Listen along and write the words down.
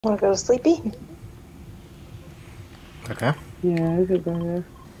Wanna go to sleepy? Okay. Yeah, I could go there.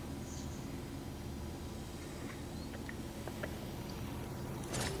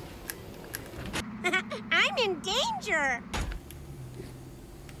 I'm in danger!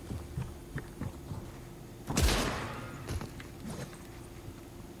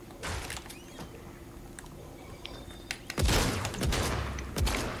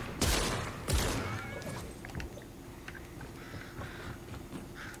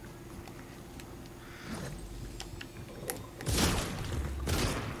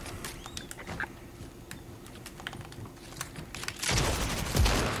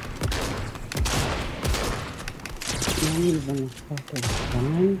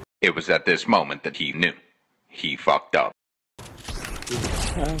 It was at this moment that he knew. He fucked up.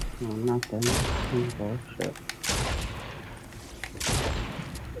 Okay. No, nothing. Bullshit.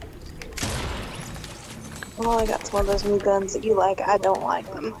 Oh, I got some of those new guns that you like. I don't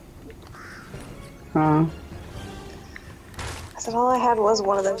like them. Huh? I said all I had was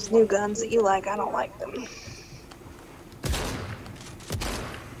one of those new guns that you like. I don't like them.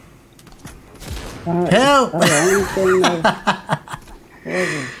 Help! The only thing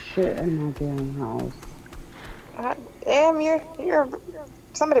there's shit in my damn house. Damn, you're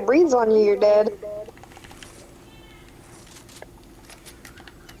somebody breathes on you, you're dead.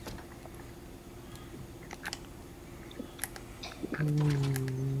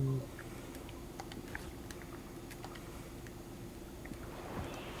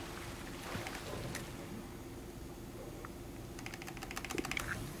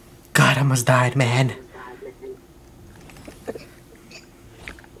 God, I almost died, man.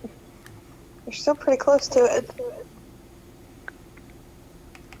 You're still pretty close to it.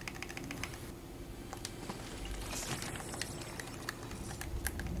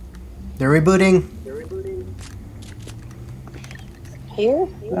 They're rebooting. Here?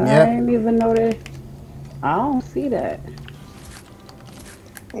 I didn't even notice. I don't see that.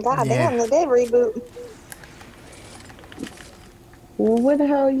 God damn, they did reboot. Well, where the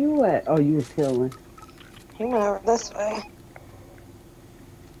hell you at? Oh, you was healing. You went over this way.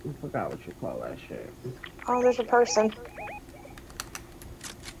 I forgot what you call that shit. Oh, there's a person.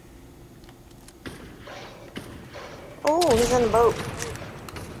 Oh, he's in the boat.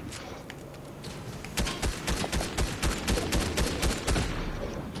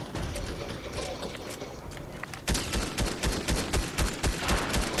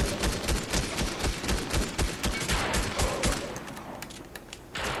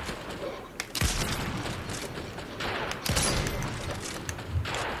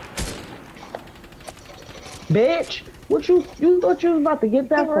 Bitch, what you thought you was about to get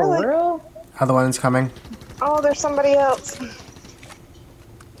that for Really? real? Other one's coming. Oh, there's somebody else.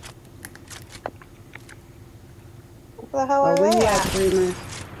 Where the hell are Where they you at? Dreamer?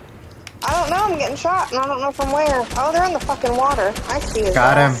 I don't know, I'm getting shot and I don't know from where. Oh, they're in the fucking water. I see his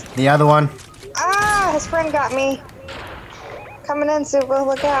Got him. ass. The other one. Ah, his friend got me. Coming in, Super,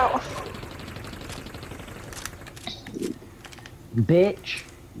 look out. Bitch.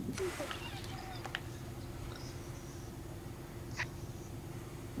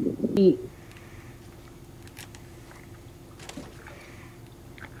 Eat.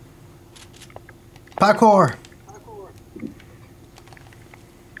 Parkour.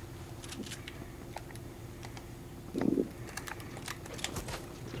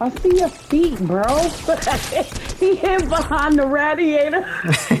 I see your feet, bro. He hid behind the radiator.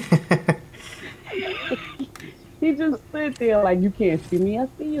 He just sit there like, you can't see me. I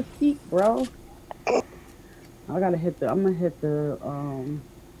see your feet, bro. I'm gonna hit the,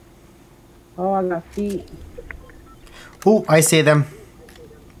 oh, I got feet. Ooh, I see them.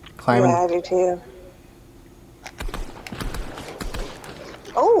 Climbing. Yeah, I do too.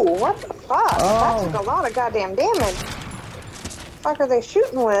 Oh, what the fuck? Oh. That took a lot of goddamn damage. What the fuck are they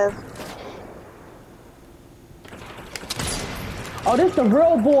shooting with? Oh, this a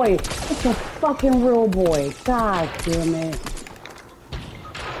real boy. It's a fucking real boy. God damn it.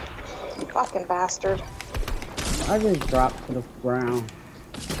 Fucking bastard. I just dropped to the ground.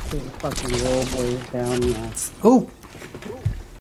 There's a fucking real boy down there. Ooh,